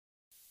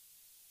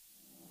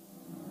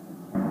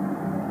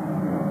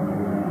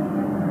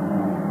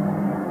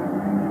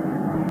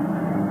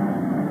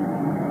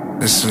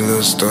This is a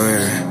little story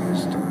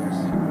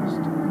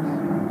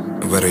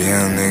about a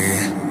young nigga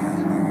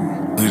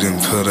who done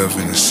pulled up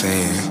in the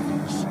scene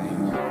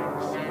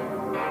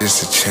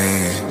just to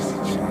change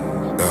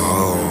the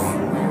whole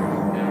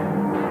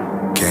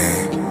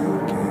game.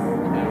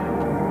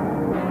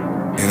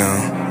 You know,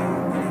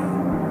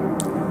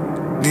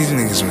 these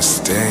niggas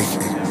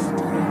mistaken.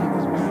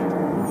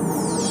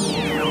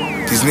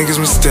 These niggas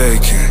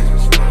mistaken.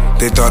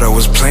 They thought I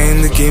was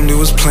playing the game they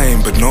was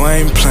playing, but no, I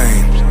ain't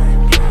playing.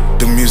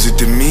 The music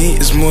to me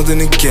is more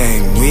than a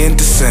game, we ain't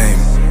the same.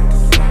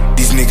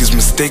 These niggas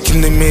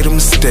mistaken, they made a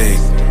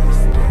mistake.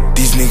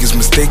 These niggas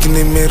mistaken,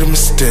 they made a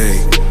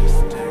mistake.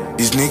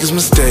 These niggas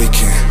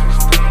mistaken.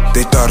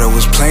 They thought I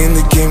was playing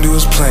the game they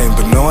was playing,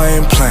 but no, I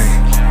ain't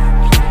playing.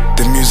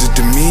 The music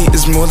to me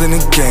is more than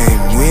a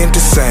game, we ain't the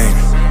same.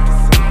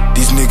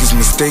 These niggas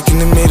mistaken,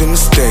 they made a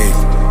mistake.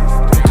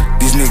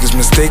 These niggas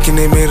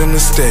mistaken, they made a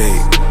mistake.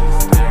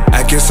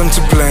 I guess I'm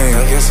to blame.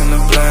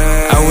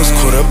 I was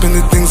caught up in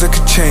the things I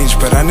could change,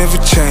 but I never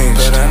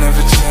changed.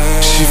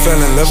 She fell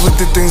in love with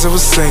the things I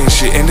was saying,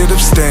 she ended up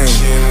staying.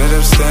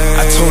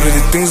 I told her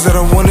the things that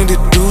I wanted to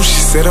do, she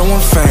said I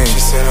want fame.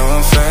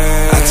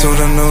 I told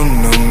her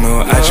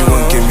no, I just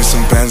want to give me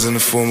some bands in the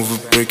form of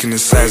a brick in the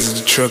size of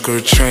the truck or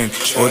a train.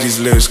 All these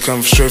lyrics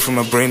come straight from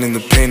my brain and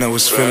the pain I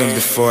was feeling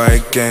before I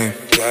came.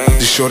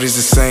 The shorty's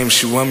the same,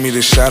 she want me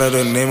to shout out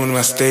her name on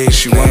my stage.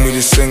 She want me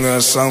to sing her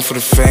a song for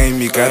the fame.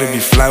 You gotta be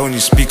fly when you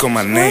speak on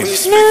my name.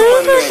 She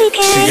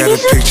got a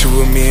picture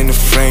with me in the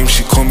frame.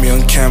 She call me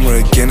on camera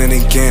again and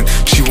again.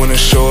 She wanna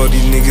show all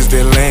these niggas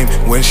they're lame.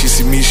 When she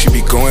see me, she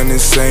be going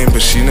insane,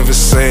 but she never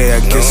say, I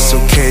guess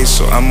it's okay,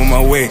 so I'm on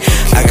my way.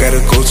 I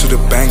gotta go to the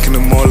bank in the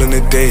mall in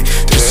a day,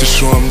 just to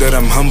show them that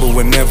I'm humble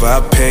whenever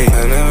I pay.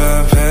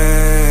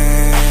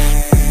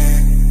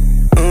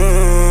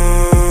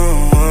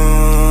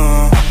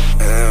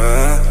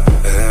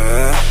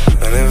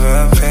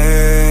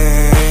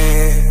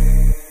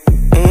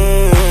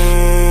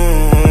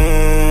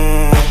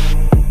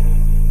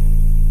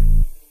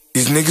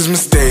 These niggas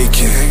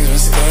mistaken.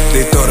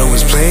 They thought I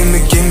was playing the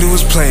game they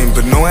was playing,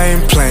 but no, I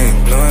ain't playing.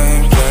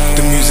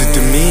 The music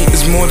to me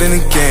is more than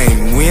a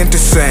game, we ain't the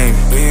same.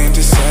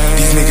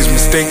 These niggas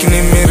mistaken,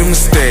 they made a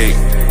mistake.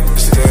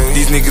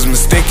 These niggas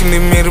mistaken, they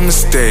made a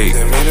mistake.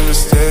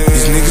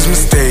 These niggas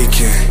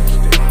mistaken.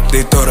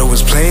 They thought I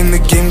was playing the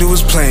game they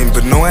was playing,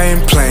 but no, I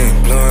ain't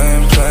playing.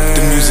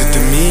 The music to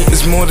me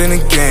is more than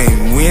a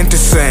game, we ain't the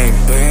same.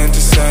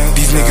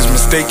 These niggas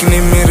mistaken,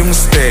 they made a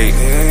mistake.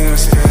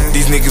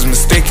 These niggas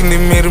mistaken, they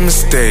made a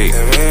mistake.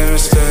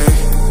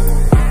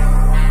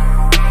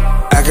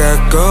 I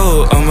got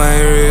gold on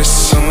my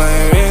wrist.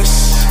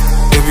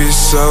 It be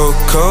so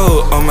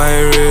cold on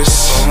my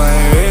wrist.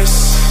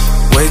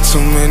 Way too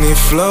many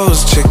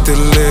flows, check the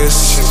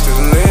list.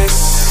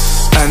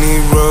 I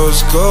need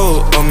rose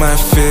gold on my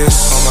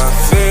fist.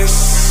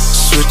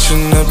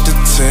 Switching up the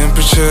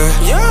temperature.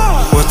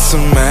 What's a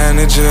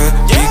manager?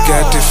 We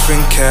got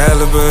different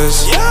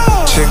calibers.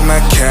 Check my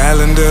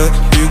calendar,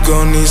 you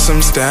gon' need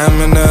some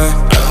stamina.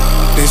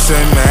 They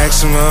say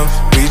maximum,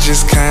 we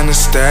just kinda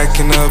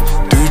stacking up.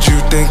 Dude, you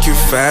think you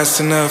fast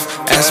enough?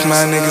 Ask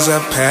my niggas, I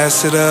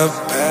pass it up.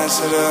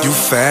 You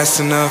fast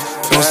enough?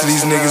 Most of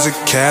these niggas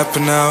are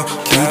capping out.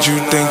 Dude, you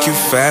think you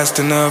fast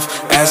enough?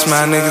 Ask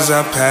my niggas,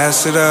 I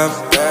pass it up.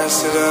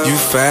 You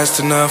fast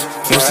enough?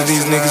 Most of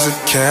these niggas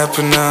are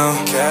capping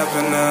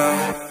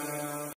out.